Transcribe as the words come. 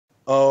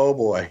Oh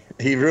boy,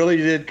 he really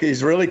did.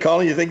 He's really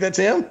calling. You think that's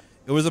him?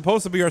 It was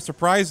supposed to be our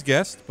surprise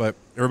guest, but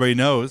everybody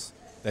knows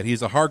that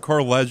he's a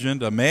hardcore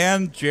legend, a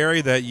man, Jerry,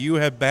 that you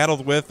have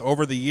battled with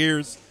over the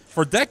years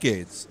for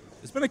decades.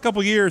 It's been a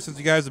couple years since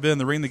you guys have been in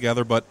the ring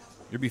together, but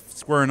you'll be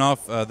squaring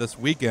off this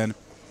weekend.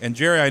 And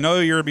Jerry, I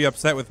know you're going to be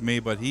upset with me,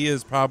 but he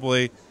is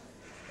probably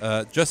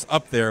just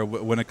up there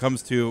when it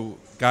comes to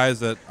guys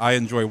that I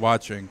enjoy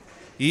watching.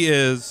 He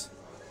is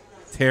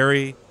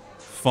Terry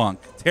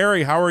Funk.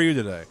 Terry, how are you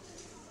today?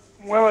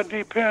 Well, it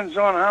depends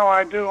on how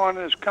I do on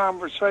this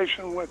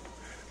conversation with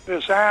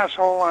this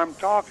asshole I'm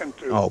talking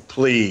to. Oh,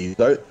 please.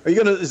 Are you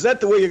gonna? Is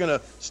that the way you're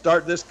gonna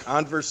start this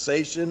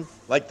conversation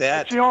like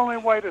that? It's the only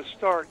way to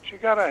start. You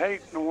gotta hate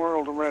in the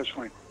world of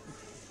wrestling.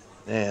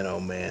 Man, oh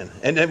man.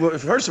 And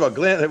first of all,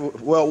 Glenn,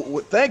 well,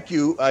 thank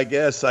you. I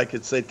guess I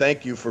could say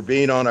thank you for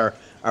being on our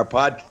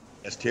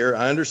podcast here.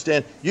 I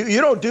understand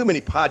you don't do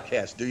many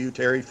podcasts, do you,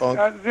 Terry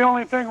Funk? The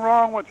only thing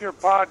wrong with your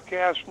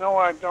podcast, no,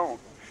 I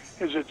don't,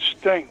 is it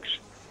stinks.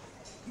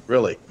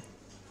 Really?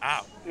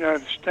 Ow. Yeah,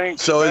 it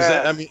stinks. So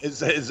bad. is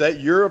that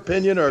your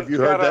opinion, or have you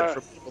heard that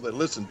from people that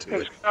listen to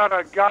it? It's got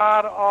a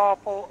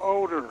god-awful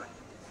odor.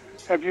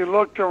 Have you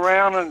looked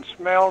around and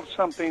smelled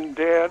something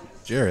dead?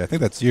 Jerry, I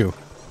think that's you.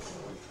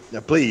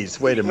 Now, please,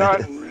 wait a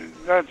minute.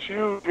 That's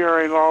you,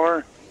 Gary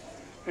Lawler.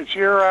 It's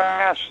your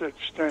ass that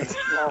stinks,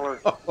 Lawler.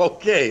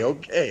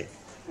 Okay.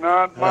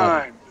 Not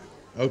mine.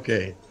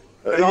 Okay.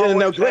 It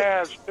always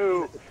has,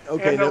 too.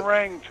 Okay, in the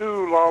ring,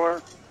 too,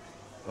 Lawler.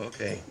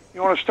 Okay.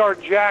 You want to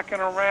start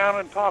jacking around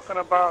and talking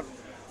about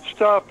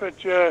stuff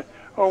that,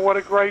 what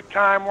a great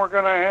time we're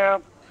going to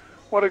have.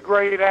 What a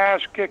great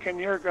ass kicking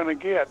you're going to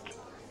get.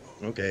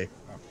 Okay.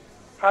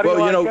 How do you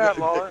like that,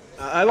 Lawler?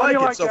 I like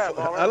it so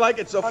far. I like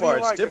it so far.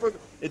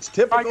 It's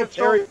typical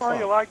Terry Funk.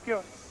 You like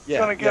you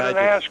going to get an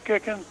ass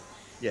kicking?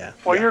 Yeah.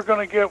 Well, you're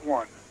going to get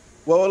one.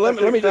 Well, let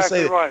me just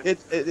say right.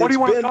 What do you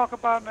want to talk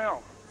about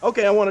now?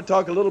 Okay, I want to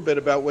talk a little bit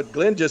about what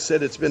Glenn just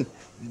said.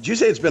 Did you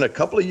say it's been a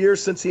couple of years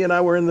since he and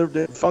I were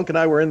Funk and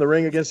I were in the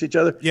ring against each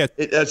other? Yeah.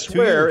 I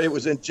swear it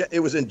was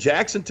in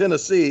Jackson,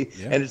 Tennessee,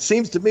 and it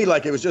seems to me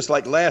like it was just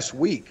like last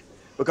week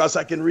because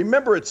I can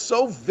remember it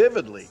so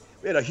vividly.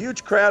 We had a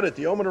huge crowd at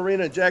the Oman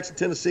Arena in Jackson,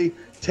 Tennessee.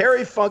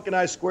 Terry Funk and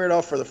I squared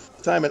off for the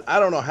first time in I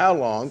don't know how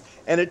long,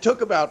 and it took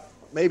about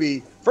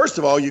first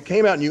of all, you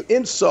came out and you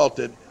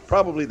insulted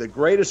probably the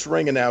greatest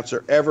ring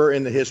announcer ever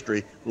in the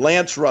history,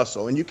 Lance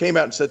Russell, and you came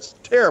out and said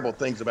terrible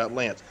things about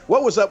Lance.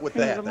 What was up with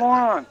that? He's a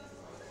moron.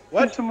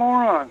 What? He's a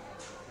moron.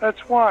 That's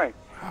why.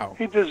 Wow.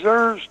 He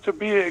deserves to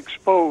be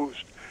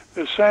exposed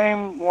the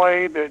same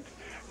way that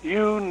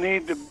you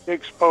need to be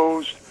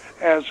exposed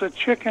as a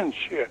chicken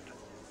shit.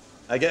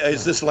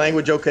 Is this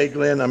language okay,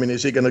 Glenn? I mean,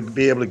 is he going to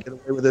be able to get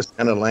away with this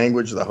kind of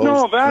language? The host?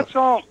 No, that's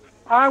all.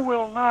 I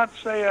will not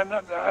say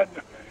another.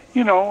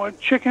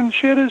 Chicken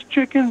shit is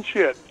chicken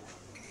shit.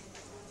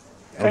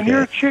 Okay. And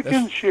you're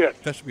chicken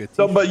shit. That should be a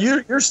So, but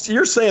you're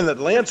saying that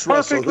Lance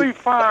Russell, perfectly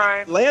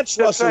fine. Lance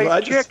to Russell,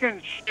 say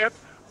chicken shit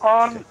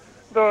on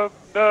the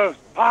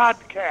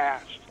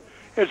podcast.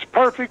 It's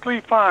perfectly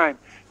fine.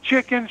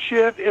 Chicken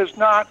shit is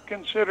not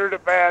considered a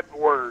bad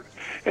word.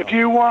 If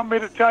you want me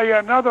to tell you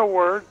another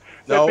word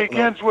that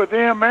begins with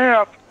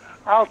MF,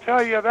 I'll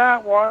tell you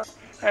that one,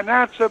 and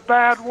that's a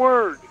bad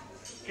word.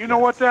 Do you know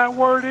what that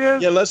word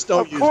is? Yeah, let's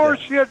don't use that. Of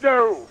course you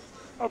do.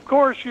 Of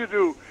course you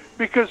do,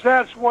 because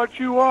that's what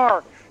you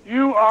are.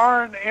 You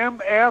are an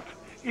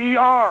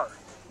MFER.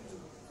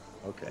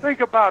 Okay.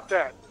 Think about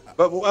that.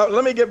 But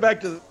let me get back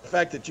to the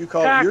fact that you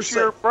call Tax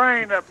your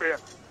brain a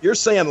bit. You're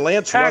saying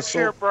Lance Tax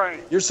Russell. your brain.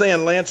 You're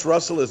saying Lance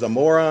Russell is a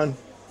moron.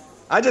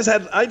 I just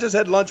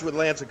had lunch with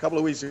Lance a couple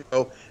of weeks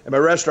ago at my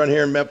restaurant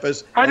here in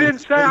Memphis. I didn't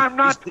say I'm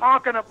not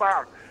talking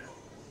about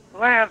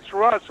Lance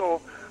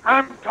Russell.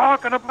 I'm not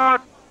talking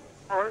about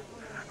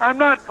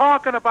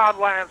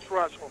Lance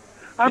Russell.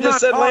 You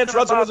just said Lance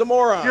Russell was a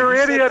moron. Your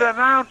idiot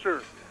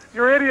announcer.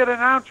 Your idiot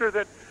announcer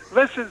that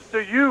listens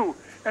to you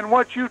and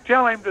what you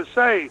tell him to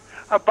say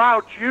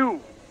about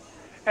you.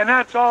 And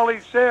that's all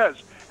he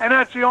says. And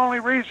that's the only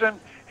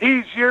reason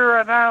he's your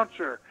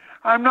announcer.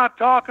 I'm not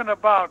talking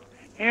about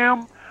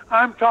him.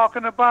 I'm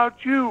talking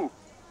about you.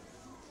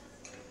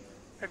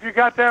 Have you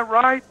got that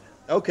right?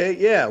 Okay,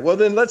 yeah. Well,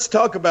 then let's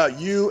talk about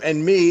you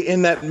and me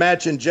in that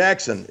match in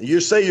Jackson. You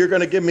say you're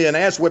going to give me an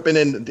ass whipping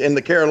in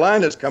the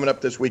Carolinas coming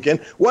up this weekend.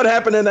 What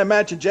happened in that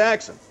match in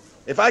Jackson?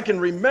 If I can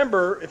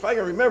remember, it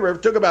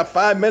took about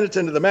 5 minutes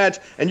into the match,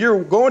 and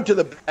you're going to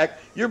the back.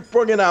 You're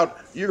bringing out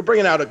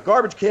a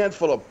garbage can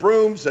full of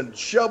brooms and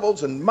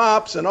shovels and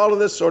mops and all of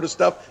this sort of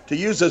stuff to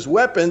use as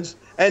weapons,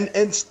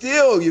 and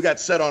still you got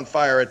set on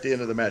fire at the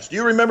end of the match. Do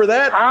you remember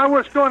that? I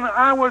was going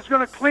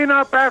to clean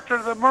up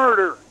after the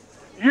murder.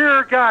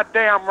 Your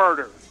goddamn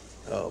murder.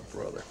 Oh,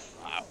 brother.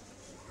 Wow.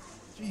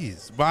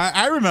 Jeez. But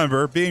I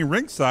remember being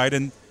ringside,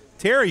 and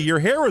Terry, your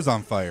hair was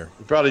on fire.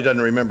 He probably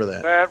doesn't remember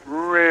that. That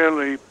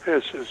really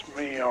pisses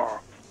me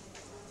off.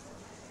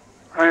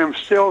 I am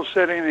still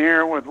sitting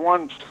here with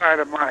one side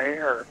of my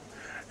hair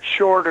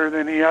shorter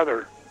than the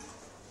other.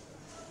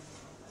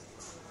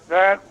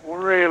 That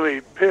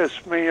really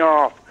pissed me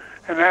off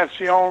and that's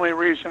the only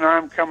reason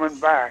I'm coming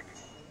back.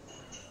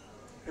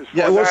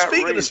 Yeah, well,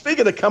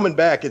 speaking of coming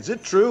back, is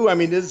it true? I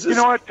mean, is this...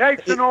 it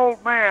takes an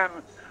old man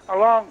a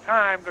long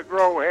time to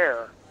grow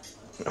hair.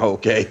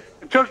 Okay.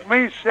 It took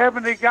me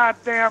 70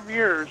 goddamn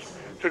years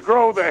to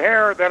grow the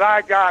hair that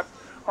I got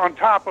on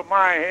top of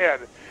my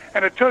head.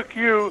 And it took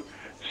you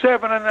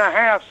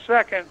 7.5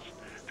 seconds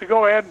to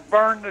go ahead and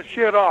burn the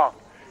shit off.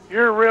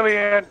 You're really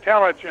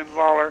intelligent,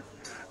 Lawler.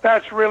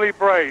 That's really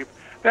brave.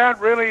 That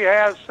really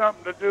has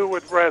something to do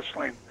with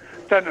wrestling,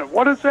 doesn't it?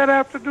 What does that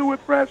have to do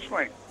with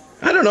wrestling?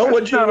 I don't know.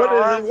 That's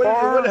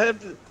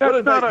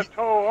not a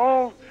toe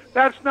hold.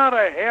 That's not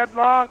a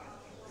headlock.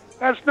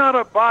 That's not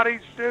a body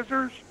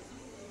scissors.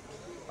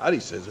 Body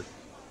scissors?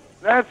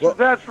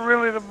 That's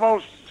really the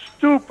most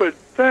stupid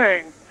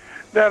thing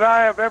that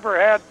I have ever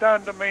had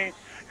done to me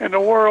in the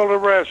world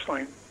of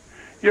wrestling.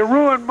 You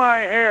ruined my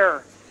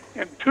hair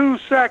in 2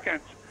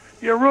 seconds.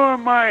 You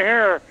ruined my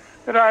hair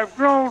that I've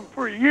grown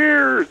for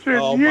years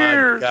and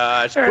years. Oh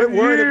my gosh! Quit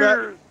worrying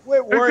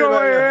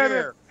about your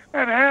hair.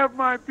 And have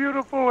my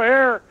beautiful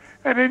hair,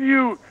 and then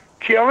you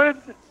kill it.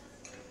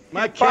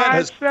 My cat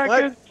has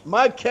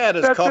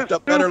coughed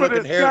up better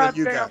looking hair than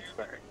you got.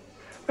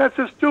 That's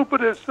the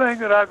stupidest thing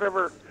that I've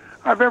ever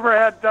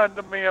had done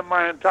to me in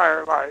my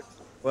entire life.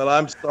 Well,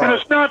 I'm sorry. And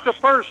it's not the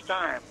first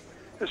time.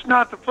 It's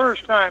not the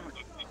first time,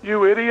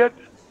 you idiot.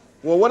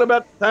 Well, what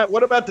about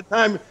the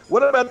time?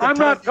 I'm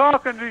not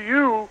talking to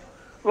you,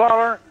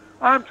 Lawler.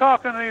 I'm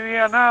talking to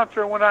the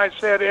announcer when I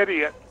said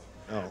idiot.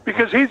 Oh.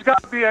 Because he's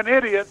got to be an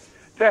idiot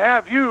to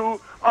have you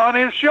on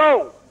his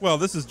show. Well,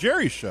 this is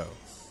Jerry's show.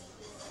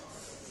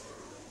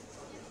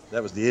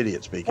 That was the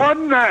idiot speaking. What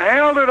in the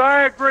hell did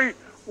I agree?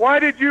 Why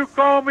did you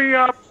call me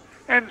up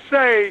and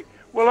say,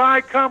 will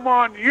I come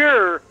on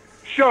your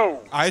show?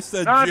 I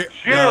said, not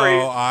Jerry.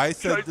 No, I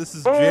said this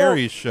is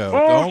Jerry's show.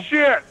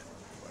 Bullshit.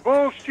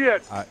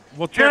 Bullshit.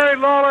 Jerry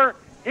Lawler,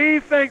 he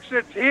thinks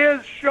it's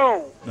his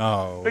show.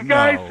 No. The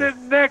guy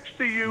sitting next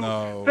to you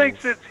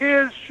thinks it's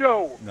his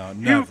show. No,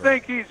 never. You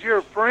think he's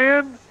your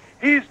friend?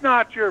 He's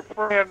not your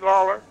friend,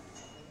 Lawler.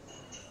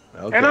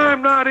 Okay. And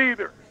I'm not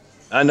either.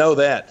 I know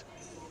that.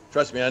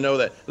 Trust me, I know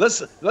that.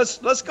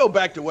 Let's go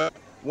back to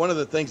one of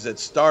the things that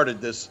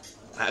started this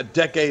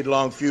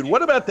decade-long feud.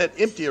 What about that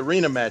empty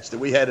arena match that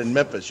we had in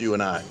Memphis, you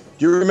and I?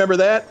 Do you remember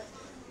that?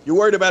 You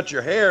worried about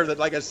your hair? That,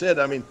 like I said,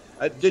 I mean,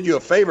 I did you a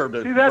favor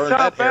to See, that's burn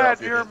how that hair bad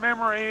off your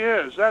memory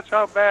is. That's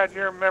how bad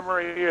your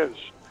memory is.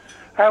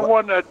 That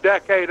wasn't a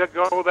decade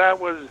ago. That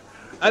was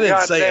I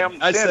didn't say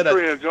it. I said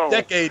a ago.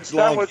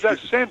 Decades-long. That was a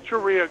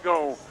century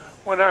ago.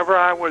 Whenever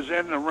I was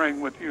in the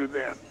ring with you,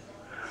 then.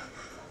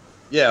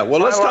 Yeah,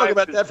 well, let's talk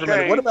about that for a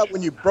minute. What about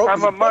when you broke?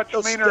 I'm a much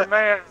meaner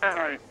man than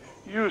I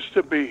used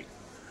to be.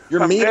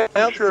 You're meaner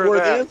now than you were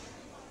then?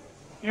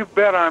 You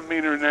bet I'm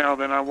meaner now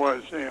than I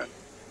was then.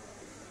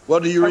 Well,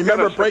 do you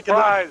remember breaking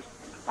up?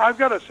 I've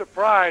got a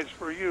surprise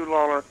for you,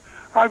 Lawler.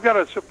 I've got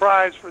a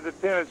surprise for the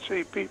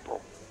Tennessee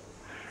people.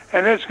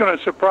 And it's going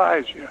to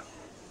surprise you.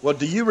 Well,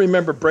 do you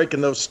remember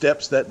breaking those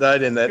steps that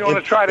night in that? You want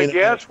to try to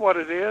guess what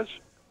it is?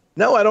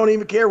 No, I don't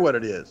even care what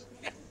it is.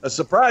 A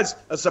surprise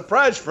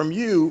from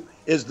you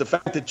is the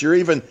fact that you're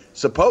even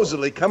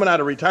supposedly coming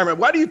out of retirement.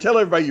 Why do you tell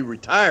everybody you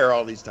retire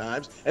all these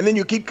times and then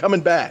you keep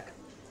coming back?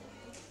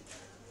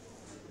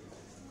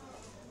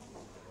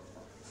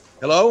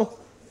 Hello?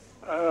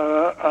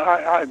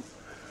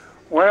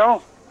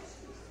 Well,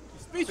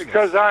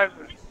 because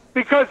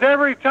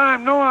every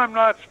time, no, I'm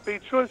not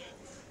speechless.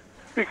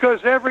 Because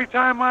every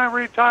time I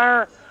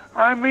retire,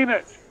 I mean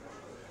it.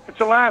 It's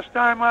the last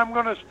time I'm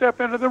going to step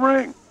into the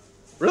ring.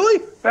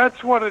 Really?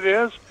 That's what it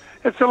is.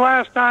 It's the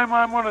last time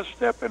I'm going to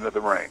step into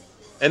the ring.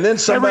 And then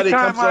somebody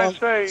comes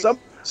along.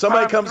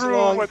 Somebody comes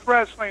along with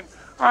wrestling.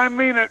 I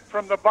mean it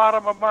from the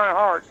bottom of my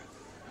heart.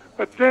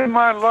 But then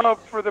my love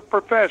for the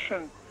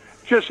profession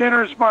just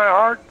enters my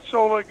heart and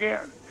soul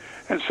again.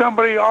 And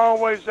somebody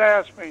always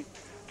asks me,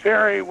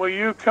 Terry, will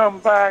you come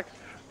back,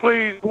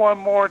 please, one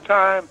more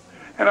time?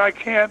 And I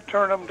can't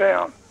turn them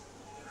down.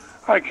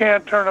 I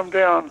can't turn them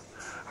down.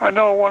 I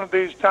know one of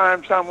these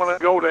times I'm going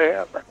to go to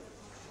heaven.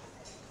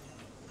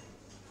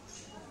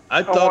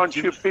 I want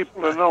you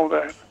people to know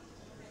that.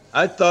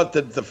 I thought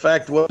that the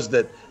fact was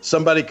that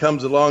somebody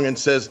comes along and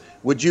says,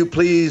 would you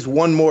please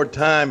one more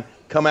time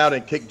come out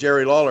and kick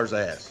Jerry Lawler's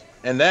ass?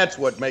 And that's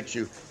what makes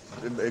you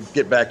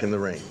get back in the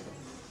ring.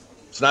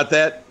 It's not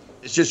that.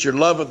 It's just your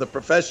love of the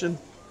profession.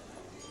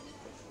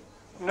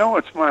 No,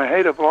 it's my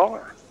hate of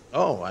Lawler.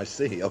 Oh, I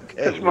see.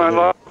 Okay. It's my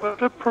love of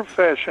the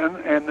profession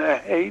and the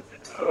hate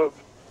of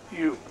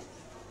you.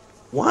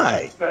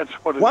 Why? That's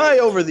what it is. Why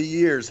over the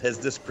years has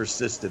this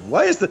persisted?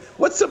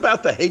 What's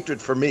about the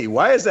hatred for me?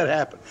 Why has that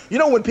happened? You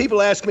know, when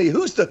people ask me,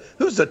 who's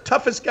the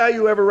toughest guy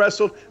you ever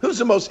wrestled? Who's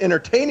the most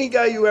entertaining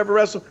guy you ever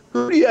wrestled?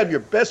 Who do you have your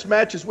best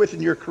matches with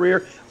in your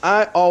career?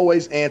 I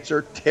always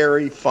answer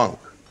Terry Funk.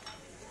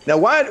 Now,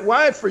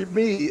 why for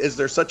me is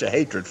there such a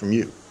hatred from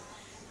you?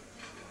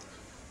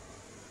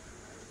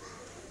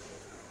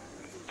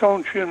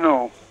 Don't you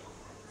know?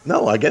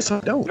 No, I guess I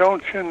don't.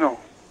 Don't you know?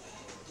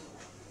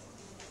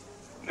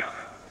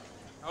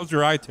 How's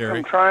your eye, Terry?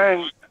 I'm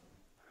trying.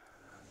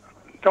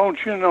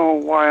 Don't you know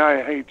why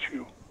I hate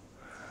you?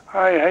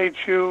 I hate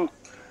you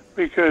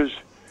because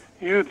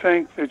you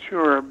think that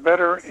you're a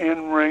better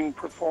in-ring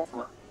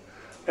performer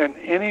than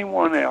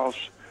anyone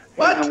else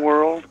in the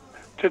world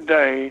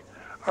today,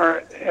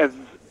 or as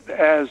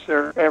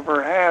there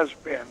ever has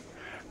been,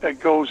 that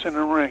goes in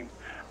the ring.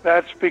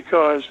 That's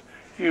because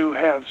you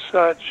have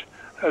such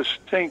a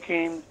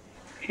stinking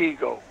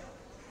ego.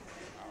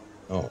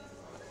 Oh.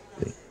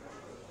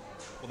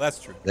 Well, that's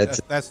true.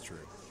 That's true,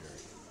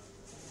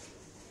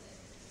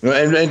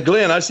 Jerry. And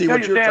Glenn, I see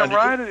what you're trying to do.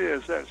 You're damn right it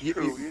is. That's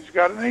true. He's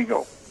got an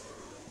ego.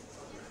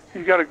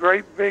 He's got a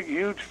great, big,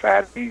 huge,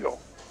 fat ego.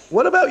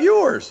 What about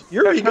yours?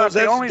 Your ego has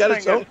its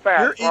own. Fat,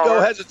 your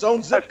ego has its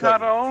own zip code. That's code. not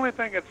the only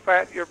thing that's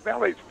fat. Your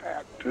belly's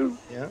fat too.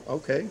 Yeah.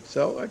 Okay.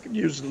 So I could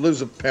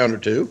lose a pound or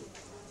two.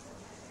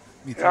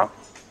 Me too. Yeah.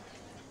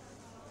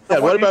 Yeah.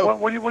 What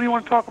do you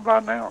want to talk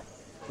about now?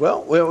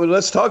 Well,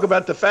 let's talk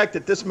about the fact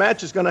that this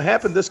match is going to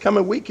happen this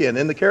coming weekend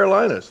in the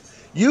Carolinas.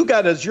 You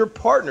got as your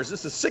partners.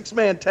 This is a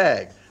 6-man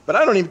tag, but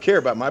I don't even care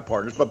about my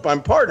partners. But my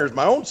partners,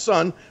 my own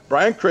son,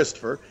 Brian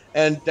Christopher,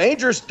 and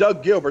Dangerous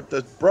Doug Gilbert,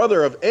 the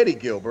brother of Eddie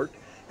Gilbert,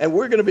 and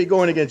we're going to be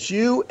going against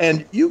you.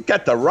 And you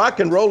got the Rock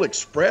and Roll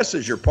Express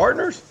as your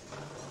partners?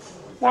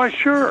 Why,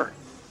 sure.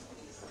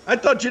 I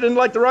thought you didn't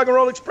like the Rock and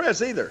Roll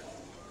Express either.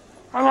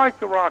 I like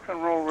the Rock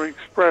and Roll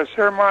Express.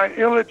 They're my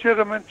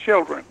illegitimate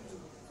children.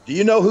 Do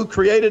you know who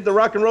created the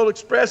Rock and Roll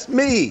Express?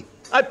 Me.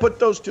 I put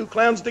those two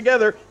clowns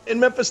together in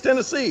Memphis,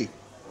 Tennessee.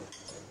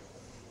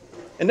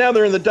 And now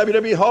they're in the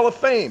WWE Hall of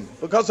Fame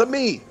because of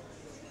me.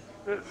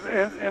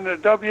 In the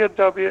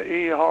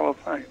WWE Hall of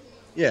Fame.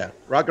 Yeah,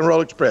 Rock and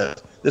Roll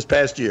Express this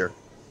past year.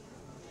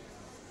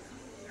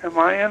 Am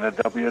I in the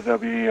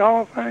WWE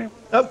Hall of Fame?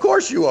 Of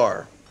course you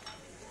are.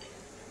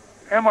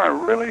 Am I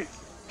really?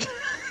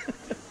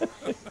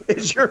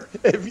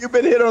 Have you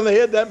been hit on the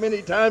head that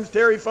many times,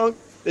 Terry Funk,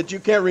 that you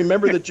can't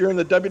remember that you're in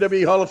the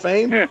WWE Hall of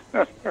Fame?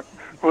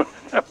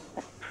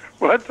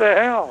 What the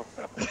hell?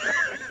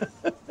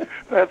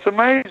 That's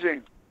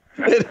amazing.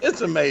 It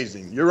is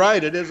amazing. You're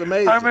right. It is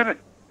amazing.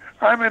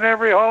 I'm in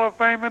every Hall of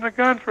Fame in the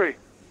country.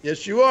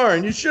 Yes, you are,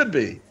 and you should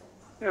be.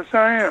 Yes,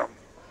 I am.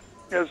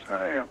 Yes,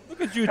 I am.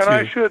 Look at you and two.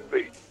 I should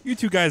be. You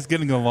two guys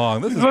getting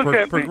along. This is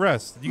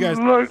progressed. You guys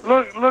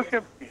look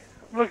at me.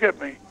 Look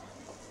at me.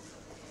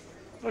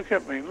 Look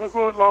at me. Look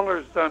what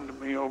Lawler's done to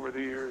me over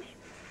the years.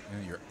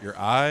 And your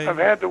eye. I've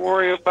had to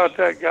worry about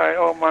that guy.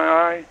 Oh, my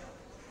eye.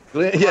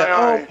 Yeah.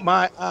 Oh,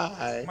 my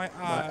eye. My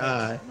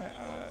eye.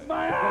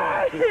 My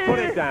eye. Put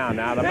it down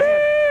now.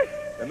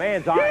 The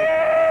man's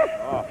eye.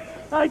 Oh.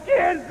 I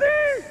can't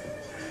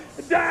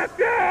see.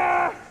 Doctor.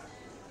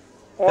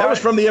 That was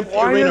from the empty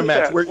arena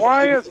match.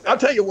 Why is that? I'll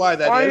tell you why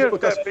that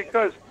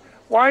is.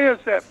 Why is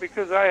that?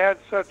 Because I had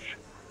such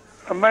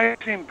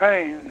amazing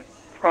pain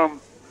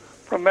from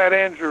that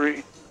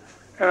injury,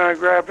 and I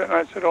grabbed it and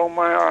I said, "Oh,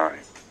 my eye,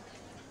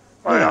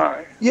 my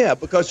eye." Yeah,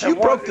 because you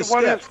broke the steps.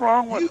 What is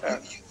wrong with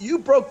that? You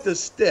broke the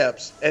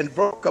steps and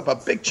broke up a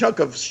big chunk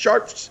of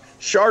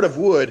shard of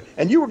wood,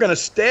 and you were going to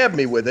stab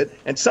me with it,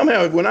 and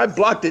somehow when I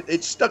blocked it,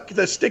 it stuck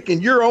the stick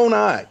in your own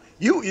eye.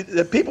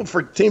 The people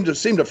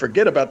seem to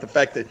forget about the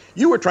fact that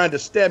you were trying to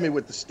stab me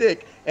with the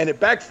stick, and it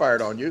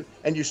backfired on you,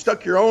 and you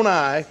stuck your own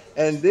eye,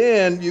 and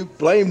then you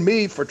blamed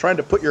me for trying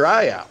to put your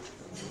eye out.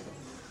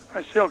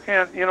 I still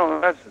can't.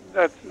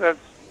 That's.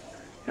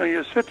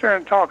 You sit there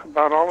and talk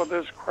about all of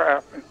this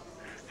crap and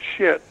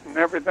shit and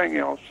everything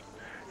else,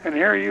 and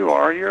here you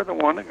are. You're the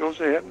one that goes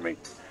ahead and me.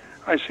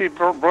 I see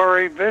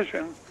blurry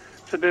vision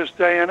to this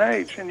day and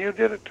age, and you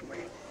did it to me.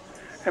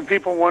 And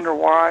people wonder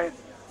why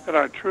that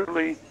I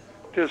truly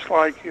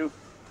dislike you.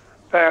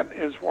 That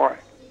is why.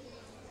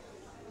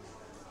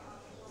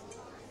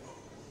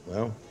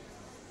 Well,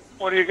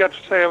 what do you got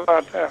to say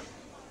about that?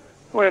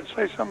 Go ahead,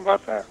 say something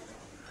about that.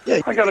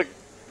 Yeah, I got a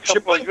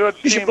couple of good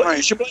teammates.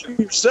 You should blame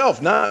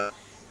yourself, not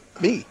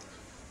me.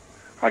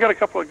 I got a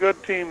couple of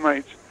good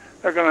teammates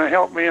that are going to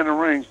help me in the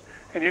ring,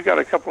 and you got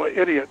a couple of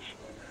idiots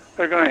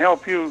that are going to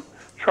help you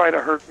try to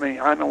hurt me.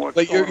 I know what's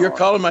going on.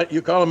 But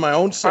you're calling my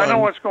own son. I know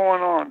what's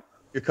going on.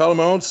 You're calling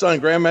my own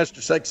son, Grandmaster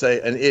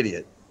Sexay, an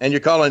idiot. And you're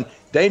calling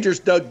Dangerous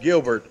Doug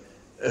Gilbert,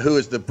 who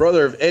is the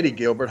brother of Eddie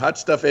Gilbert, Hot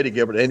Stuff Eddie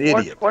Gilbert, an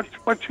idiot.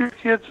 What's your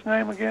kid's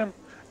name again?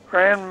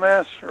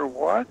 Grandmaster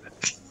what?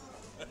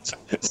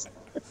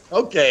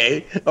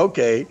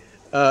 Okay.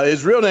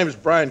 His real name is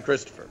Brian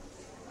Christopher.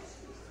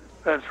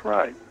 That's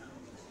right.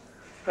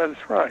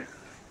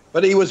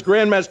 But he was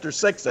Grandmaster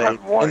Sexay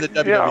in the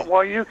WWE. Yeah,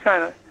 well, you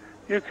kind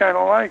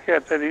of like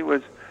it that he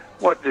was.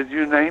 What did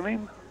you name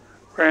him?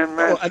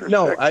 Grandmaster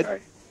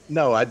Sexay?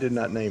 No, I did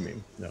not name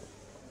him. No.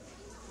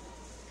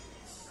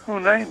 Who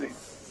named him?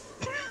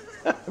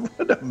 I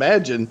would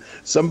imagine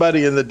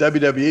somebody in the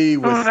WWE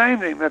was. Who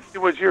named him? If it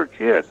was your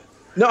kid.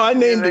 No, I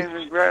named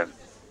him.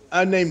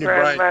 I named him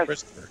Brian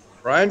Christopher.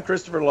 Brian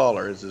Christopher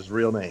Lawler is his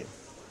real name.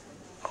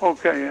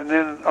 Okay, and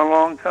then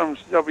along comes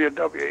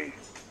WWE.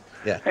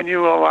 Yeah. And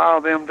you allow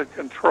them to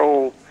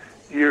control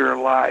your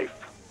life.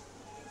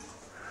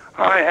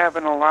 I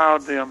haven't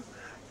allowed them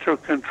to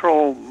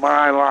control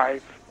my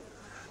life.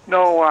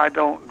 No, I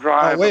don't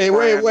drive. Wait, no,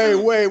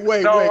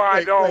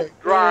 I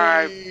don't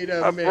drive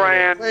a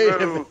brand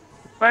new.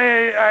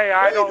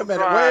 I don't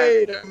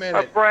drive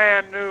a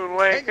brand new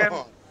Lincoln.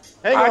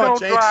 Hang I on, don't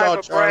drive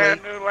a Charlie.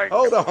 brand new Lincoln.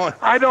 Hold on.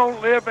 I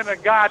don't live in a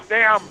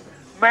goddamn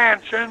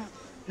mansion.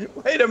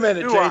 Wait a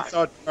minute,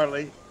 Chainsaw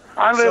Charlie.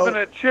 I live in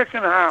a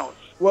chicken house.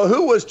 Well,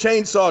 who was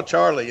Chainsaw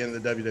Charlie in the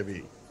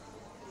WWE?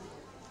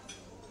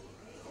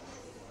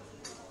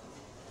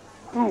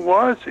 Who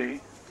was he?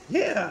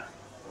 Yeah.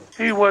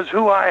 He was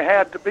who I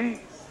had to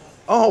be.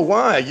 Oh,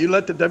 why? You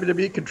let the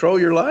WWE control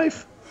your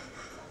life?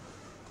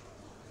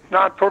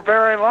 Not for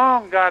very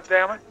long,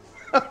 goddammit.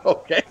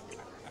 Okay.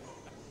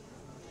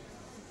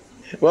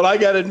 Well, I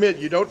got to admit,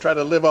 you don't try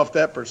to live off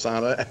that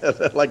persona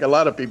like a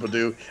lot of people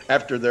do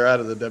after they're out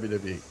of the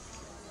WWE.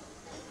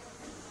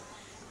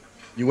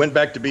 You went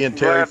back to being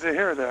Terry. Glad to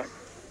hear that.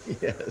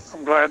 Yes.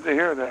 I'm glad to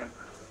hear that.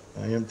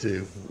 I am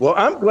too. Well,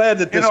 I'm glad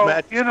that this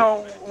match...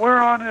 we're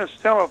on this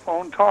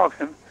telephone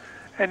talking,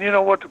 and you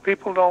know what the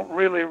people don't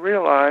really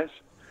realize?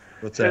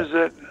 What's that? Is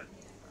that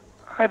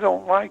I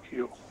don't like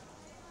you.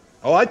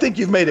 Oh, I think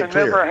you've made it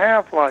clear. I never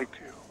have liked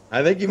you.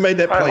 I think you've made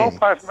that plain. I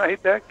hope I've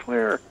made that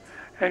clear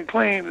and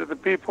clean to the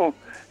people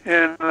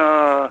in...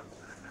 all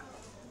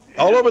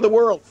over the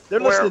world. They're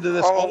listening to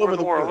this all over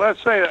the world.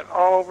 Let's say it,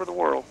 all over the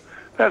world.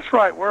 That's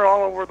right. We're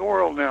all over the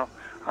world now.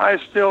 I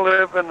still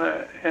live in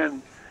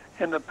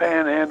the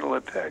panhandle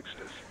of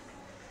Texas.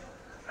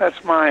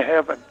 That's my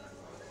heaven.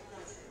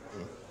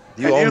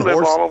 You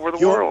live all over the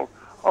world.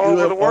 All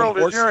over the world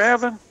is your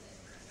heaven.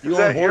 Is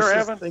that your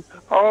heaven?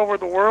 All over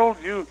the world,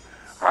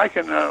 I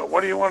can. What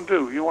do you want to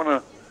do? You want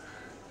to?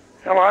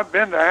 Hell, I've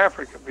been to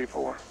Africa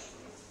before.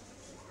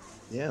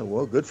 Yeah,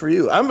 well, good for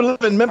you. I'm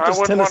living in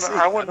Memphis, Tennessee.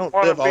 I wouldn't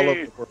want to be. All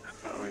over the world.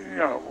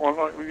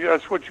 Well,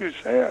 that's what you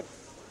said.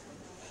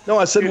 No,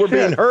 I said we're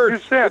being heard. You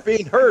said, we're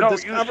being heard. No,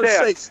 this you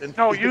conversation.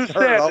 You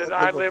said that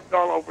I lived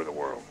all over the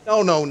world.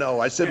 No.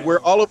 I said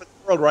we're all over the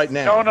world right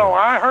now. No,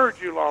 I heard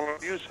you, Lawler.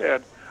 You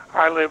said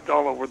I lived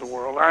all over the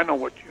world. I know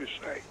what you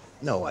say.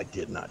 No, I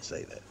did not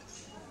say that.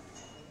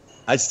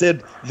 I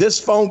said this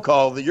phone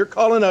call that you're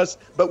calling us,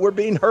 but we're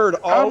being heard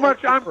all over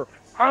the world.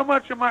 How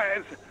much am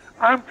I?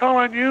 I'm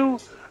calling you.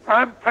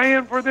 I'm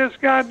paying for this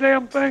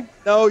goddamn thing.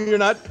 No, you're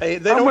not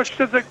paying. How much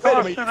does it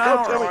cost an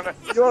hour?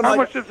 How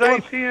much does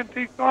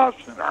AT&T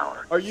cost an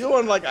hour? Are you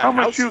on like a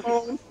house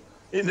phone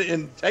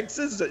in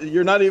Texas?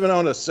 You're not even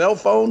on a cell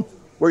phone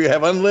where you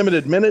have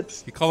unlimited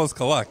minutes. You call us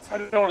collect. I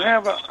don't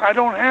have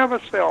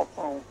a cell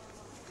phone.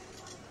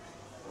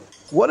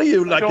 What are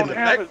you like in the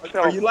back?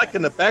 Are you like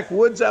in the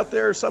backwoods out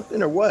there or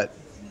something, or what?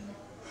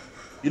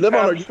 You live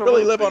on? You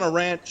really live on a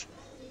ranch?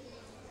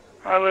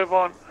 I live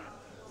on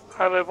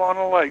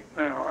a lake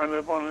now. I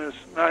live on this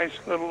nice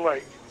little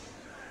lake.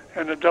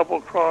 And the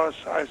Double Cross,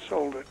 I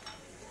sold it.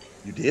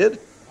 You did?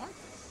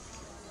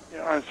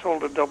 Yeah, I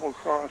sold a Double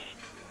Cross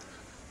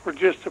for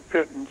just a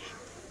pittance.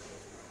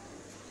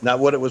 Not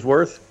what it was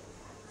worth?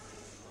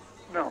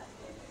 No.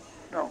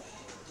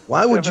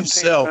 Why would you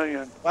sell?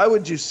 Million. Why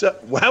would you sell?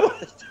 How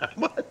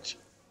much?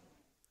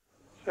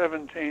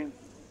 17.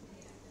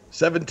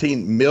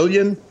 17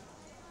 million?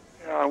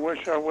 Yeah, I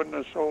wish I wouldn't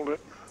have sold it.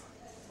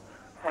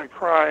 I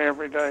cry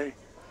every day.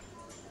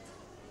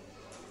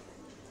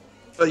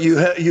 But you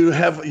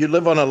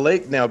live on a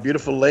lake now, a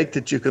beautiful lake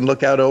that you can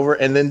look out over,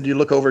 and then you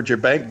look over at your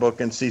bank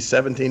book and see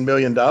 $17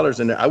 million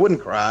in there. I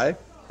wouldn't cry.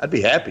 I'd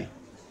be happy.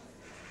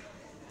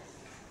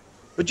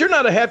 But you're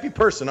not a happy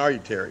person, are you,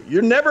 Terry?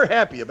 You're never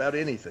happy about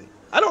anything.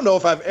 I don't know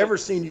if I've ever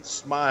seen you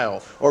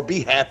smile or be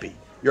happy.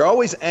 You're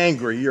always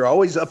angry. You're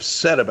always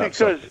upset about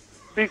something.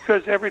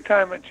 Because every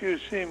time that you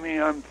see me,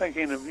 I'm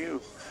thinking of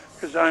you,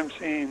 because I'm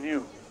seeing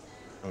you.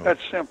 Oh. That's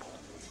simple.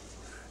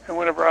 And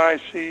whenever I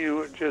see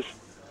you,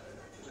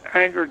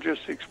 anger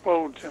just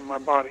explodes in my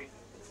body.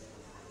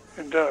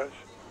 It does.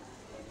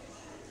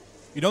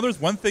 You know, there's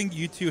one thing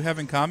you two have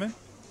in common.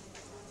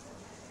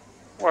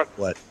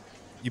 What?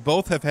 You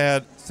both have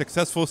had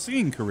successful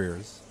singing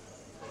careers.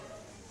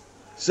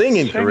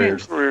 Singing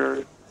careers.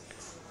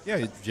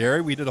 Yeah,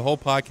 Jerry, we did a whole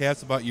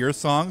podcast about your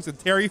songs, and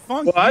Terry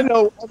Funk. Well, I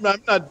know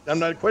I'm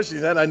not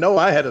questioning that. I know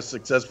I had a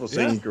successful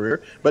singing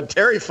career, but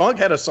Terry Funk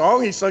had a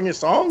song. He sung his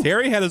song.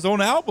 Terry had his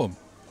own album.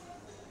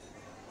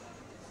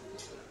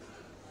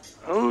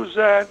 Who's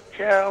that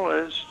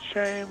callous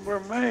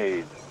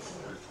chambermaid?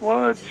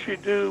 What'd she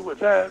do with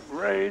that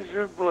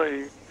razor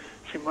blade?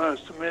 She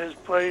must have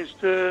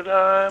misplaced it,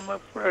 I'm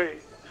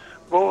afraid.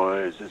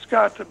 Boys, it's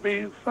got to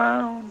be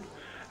found.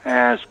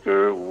 Ask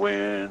her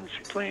when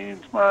she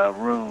cleans my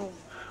room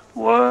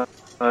what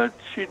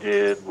she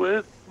did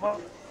with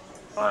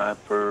my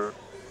fur.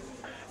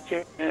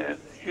 Can't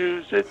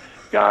use it,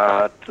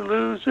 got to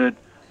lose it.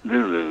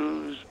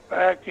 Lulu's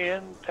back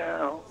in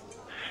town.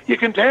 You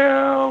can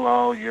tell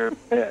all your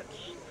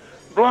pets,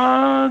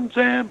 blondes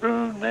and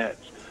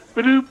brunettes.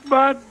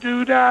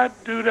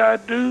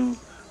 Ba-doop-ba-doo-da-doo-da-doo.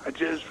 I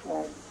just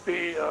won't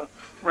be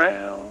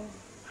around.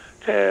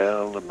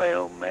 Tell the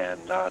mailman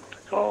not to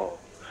call.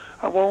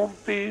 I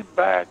won't be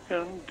back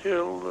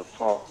until the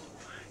fall.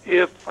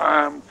 if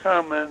I'm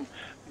coming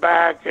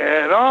back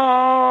at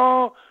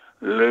all.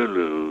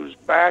 Lulu's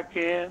back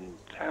in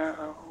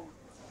town.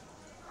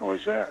 How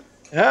was that?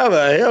 How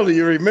the hell do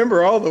you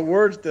remember all the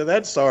words to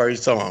that sorry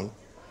song?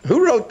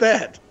 Who wrote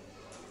that?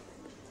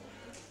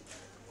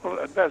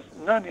 Well, that's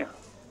Nunya.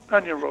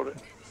 Nunya wrote it.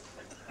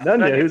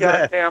 Nunya, who's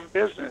that? Goddamn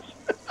business.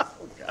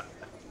 Oh, God.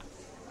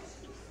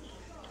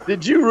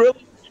 Did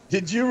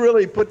you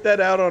really put that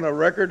out on a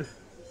record?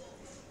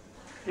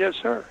 Yes,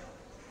 sir.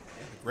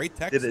 Great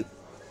text.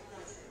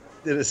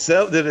 Did it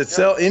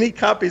sell any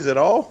copies at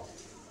all?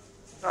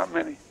 Not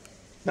many.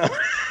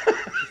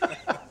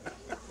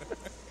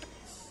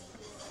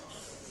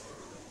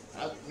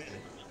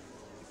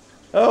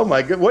 Oh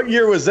my God! What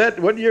year was that?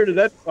 What year did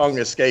that song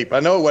escape? I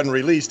know it wasn't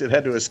released; it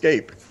had to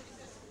escape.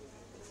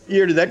 What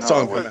year did that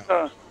song come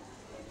out?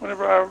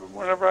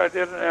 Whenever I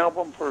did an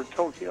album for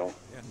Tokyo.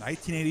 Yeah,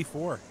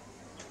 1984.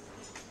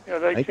 Yeah,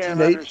 they can't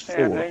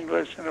understand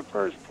English in the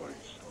first place.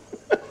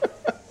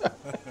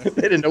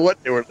 They didn't know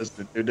what they were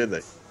listening to, did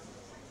they?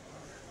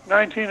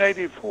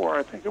 1984,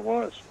 I think it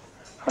was.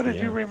 How did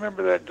you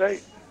remember that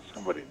date?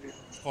 Somebody did.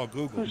 Oh,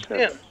 Google. Who said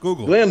that?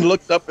 Google. Glenn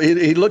looked up.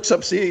 He looks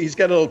up. See, he's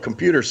got a little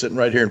computer sitting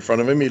right here in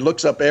front of him. He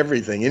looks up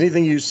everything.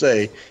 Anything you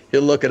say,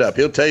 he'll look it up.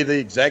 He'll tell you the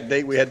exact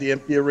date we had the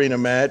empty arena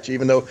match,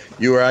 even though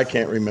you or I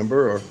can't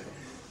remember. Or,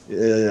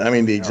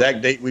 the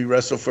exact date we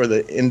wrestled for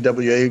the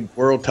NWA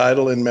World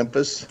Title in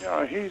Memphis.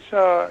 Yeah, he's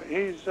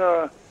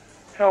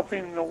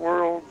helping the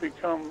world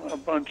become a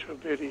bunch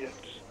of idiots.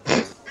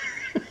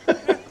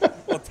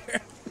 Well,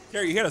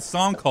 Terry, you had a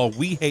song called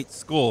 "We Hate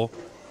School,"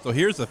 so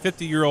here's a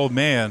 50-year-old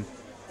man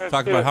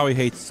talking about how he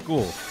hates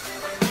school.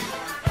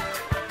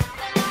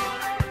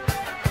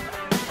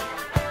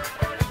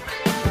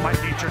 My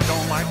teacher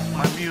don't like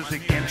my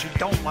music and she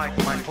don't like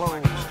my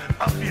clothes.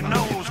 Up your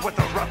nose with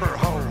a rubber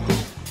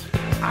hose.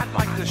 I'd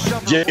like to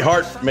shove. Jimmy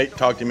Hart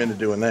talked him into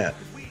doing that.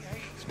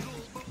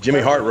 Jimmy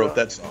Hart wrote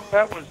that song.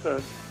 That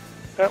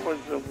was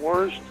the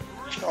worst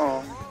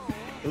song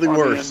The on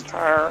worst. the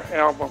entire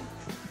album.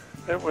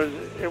 It was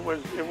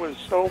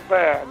so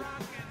bad.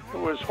 It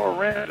was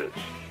horrendous.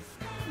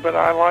 But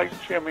I liked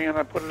Jimmy and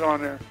I put it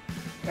on there.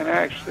 And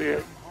actually,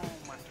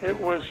 it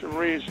was the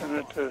reason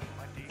that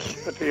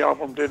the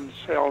album didn't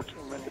sell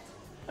too many.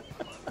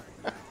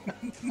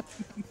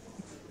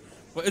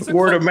 Well, it's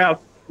Word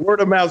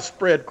of mouth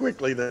spread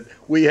quickly that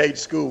 "We Hate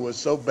School" was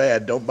so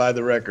bad. Don't buy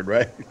the record,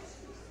 right?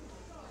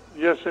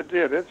 Yes, it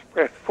did. It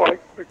spread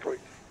quite quickly.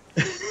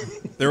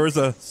 There was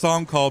a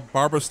song called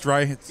Barbara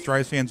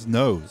Streisand's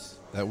Nose.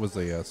 That was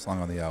a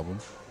song on the album.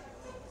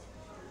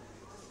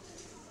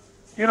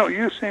 You know,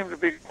 you seem to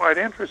be quite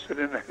interested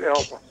in that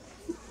album.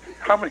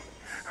 How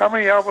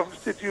many albums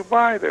did you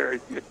buy there?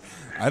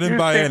 I didn't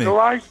buy any. To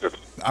like it.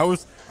 I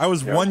was 1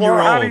 Well, year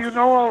old. how do you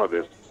know all of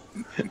this?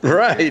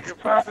 Right. You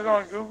found it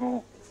on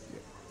Google?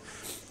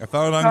 I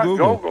found it on Not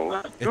Google.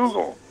 It's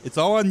Google. It's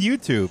all on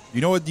YouTube.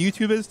 You know what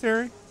YouTube is,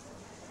 Terry?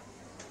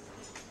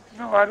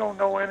 No, I don't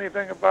know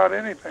anything about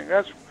anything.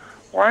 That's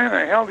why in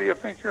the hell do you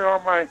think you're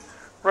on my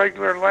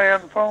regular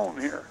land phone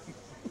here?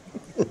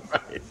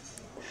 Right.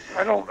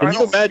 I don't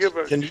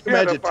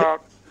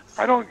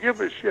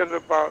give a shit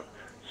about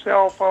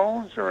cell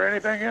phones or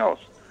anything else.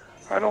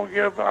 I don't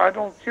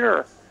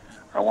care.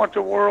 I want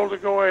the world to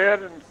go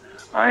ahead, and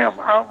I am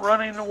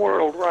outrunning the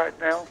world right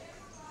now.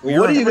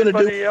 What are you going to do?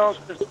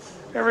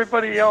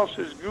 Everybody else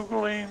is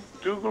Googling,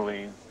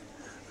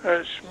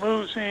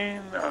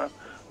 schmoozing,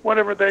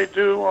 whatever they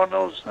do on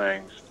those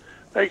things.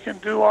 They can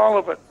do all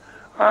of it.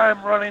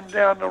 I'm running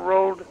down the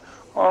road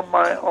on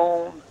my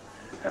own,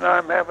 and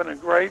I'm having a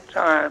great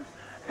time,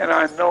 and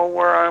I know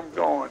where I'm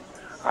going.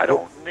 I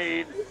don't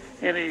need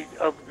any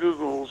of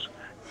Google's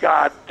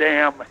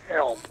goddamn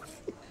help.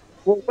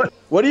 Well,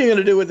 what are you going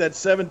to do with that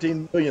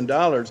 $17 million?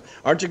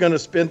 Aren't you going to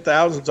spend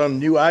thousands on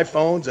new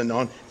iPhones and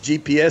on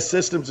GPS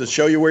systems to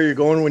show you where you're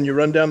going when you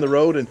run down the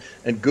road,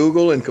 and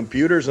Google and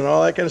computers and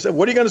all that kind of stuff?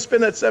 What are you going to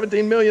spend that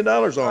 $17 million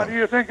on? How do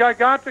you think I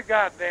got the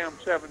goddamn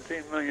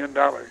 $17 million?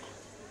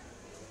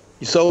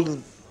 You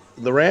sold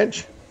the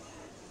ranch?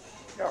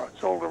 Yeah, I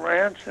sold the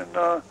ranch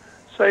and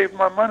saved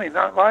my money.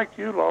 Not like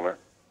you, Lawler.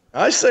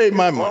 I saved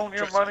my money. Blown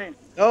your money.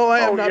 No, I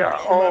have not. Yeah.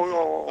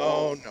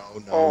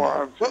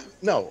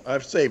 No,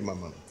 I've saved my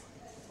money.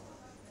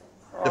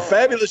 Oh. The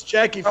fabulous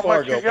Jackie How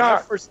Fargo. much you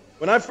got?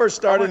 When I first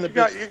started in the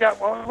business. You got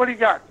what do you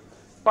got?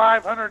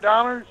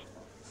 $500?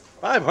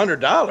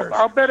 $500?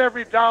 I'll bet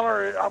every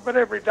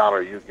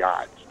dollar you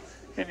got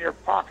in your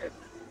pocket.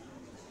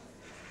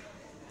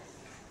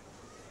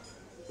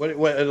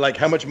 What, like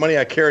how much money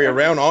I carry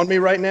around on me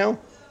right now?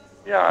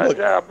 Yeah, Look,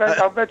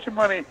 I'll bet you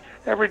money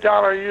every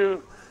dollar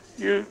you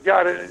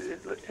got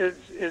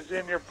is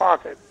in your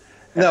pocket.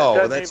 And no,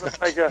 it that's even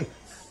not. Make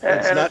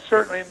it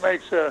certainly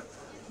makes a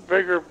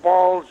bigger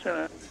bulge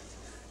in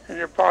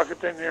your pocket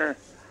than your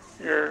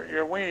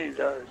weenie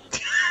does.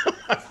 Oh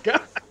my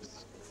gosh!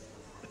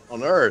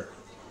 On Earth.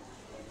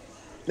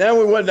 Now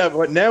we're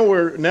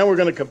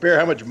going to compare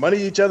how much money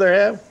each other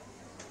have.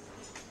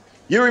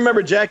 You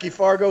remember Jackie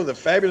Fargo, the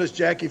fabulous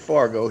Jackie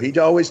Fargo? He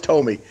always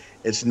told me,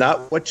 it's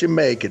not what you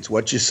make, it's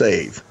what you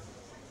save.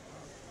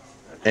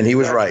 And he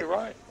was right.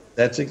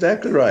 That's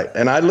exactly right.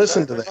 And I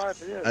listened to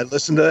that. I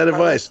listened to that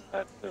advice.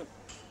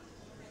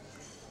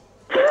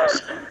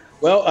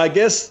 Well, I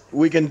guess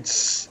we can.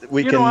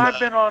 I've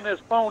been on this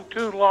phone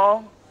too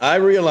long. I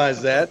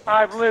realize that.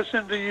 I've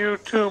listened to you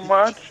too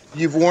much.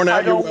 You've worn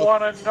out your welcome. I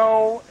don't want to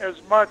know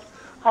as much.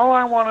 All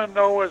I want to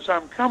know is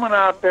I'm coming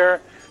out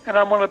there and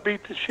I'm going to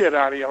beat the shit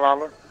out of you,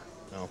 Lawler.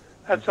 No.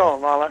 That's all,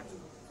 Lawler.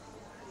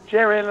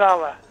 Jerry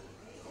Lawler.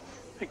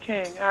 The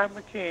king. I'm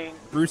the king.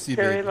 Brucey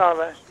Jerry baby.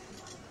 Lawler.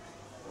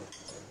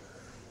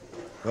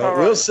 Well,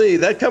 we'll see.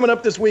 That coming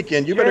up this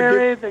weekend. You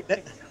better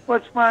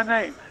What's my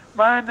name?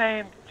 My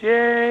name's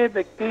Jerry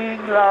the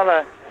King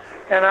Lawler,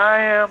 and I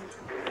am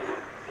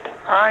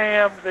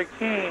the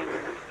king.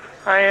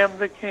 I am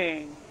the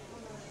king.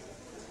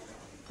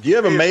 Do you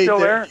have a maid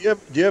there? Do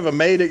you have a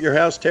maid at your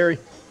house, Terry?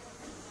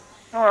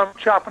 No, I'm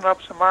chopping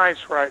up some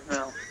ice right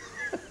now.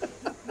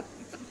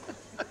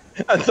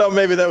 I thought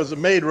maybe that was a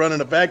maid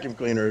running a vacuum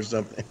cleaner or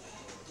something.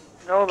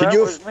 No, that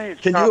was me.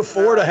 Can you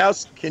afford a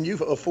house? Can you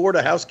afford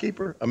a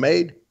housekeeper, a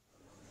maid?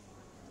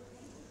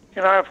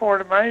 Can I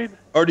afford a maid?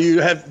 Or do you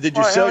have? Did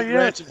you sell your yes.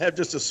 ranch and have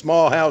just a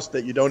small house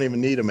that you don't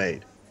even need a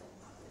maid?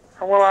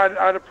 Well,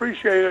 I'd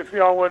appreciate it if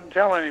y'all wouldn't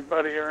tell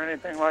anybody or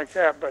anything like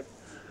that, but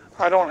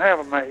I don't have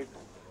a maid.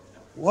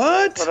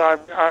 What? But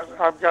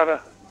I've got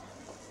a,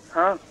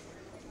 huh?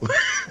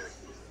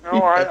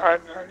 No, I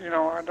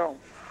don't.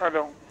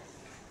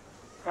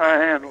 I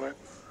handle it.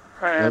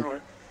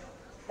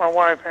 My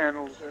wife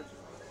handles it.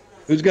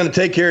 Who's going to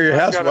take care of your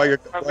house while you're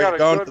I've got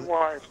a good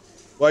wife.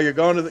 While you're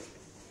going to the?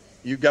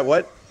 You got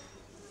what?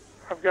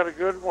 I've got a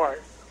good wife.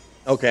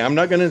 Okay, I'm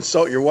not going to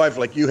insult your wife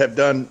like you have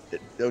done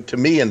to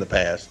me in the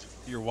past.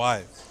 Your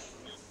wives.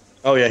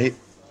 Oh yeah.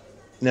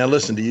 Now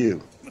listen to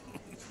you.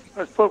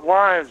 Let's put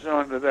wives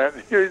onto that.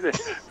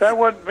 That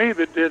wasn't me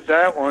that did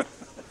that one.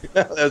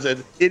 That was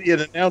an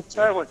idiot announcer.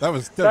 That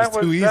was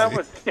too easy.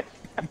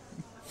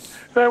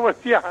 That was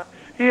yeah.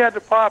 He had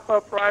to pop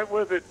up right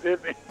with it,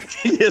 didn't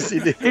he? Yes, he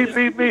did. He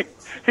beat me.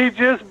 He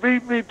just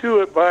beat me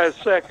to it by a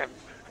second.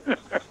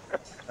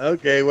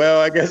 Okay,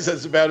 well, I guess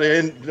that's about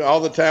all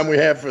the time we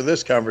have for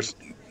this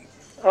conversation.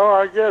 Oh,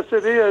 I guess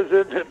it is,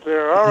 isn't it?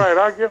 There. All right,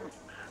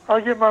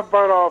 I'll get my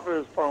butt off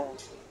this phone.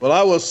 Well,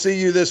 I will see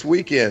you this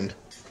weekend.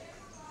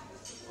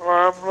 Well,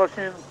 I'm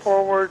looking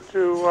forward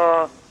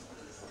to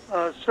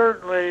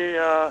certainly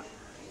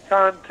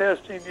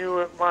contesting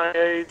you at my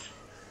age,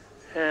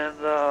 and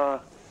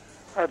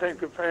I think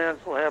the fans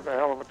will have a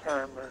hell of a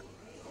time there.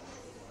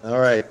 All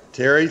right,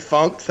 Terry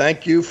Funk,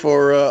 thank you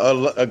for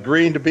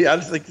agreeing to be. I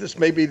think this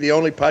may be the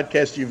only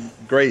podcast you've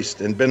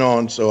graced and been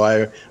on, so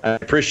I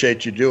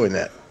appreciate you doing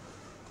that.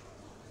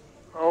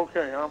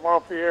 Okay, I'm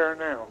off the air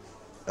now.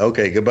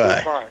 Okay,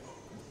 goodbye. Goodbye.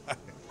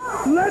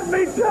 Let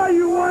me tell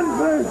you one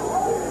thing.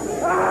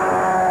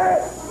 I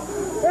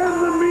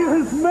am the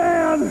meanest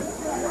man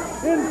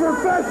in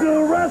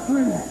professional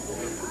wrestling.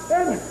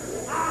 And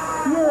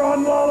you're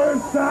on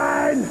Lawler's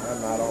side.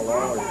 I'm not on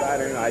Lawler's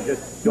side. I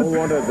just don't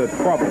want the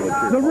trouble with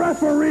you. The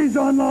referee's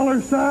on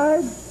Lawler's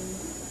side.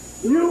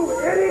 You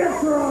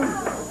idiots are on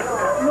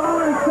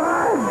Lawler's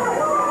side.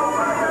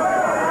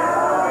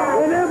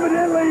 And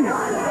evidently,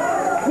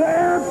 the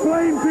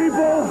airplane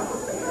people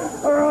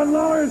are on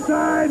Lawler's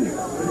side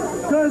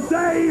because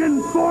they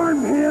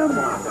informed him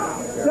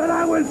that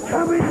I was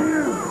coming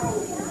here.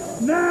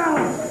 Now,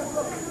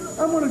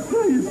 I'm going to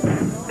tell you,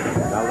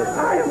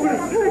 I am going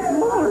to take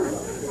Lawler.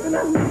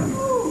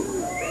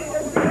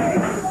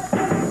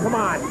 Come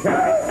on,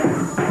 Terry.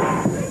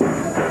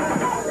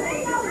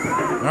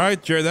 All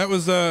right, Jerry, that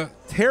was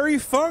Terry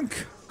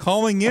Funk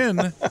calling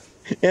in.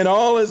 In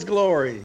all his glory.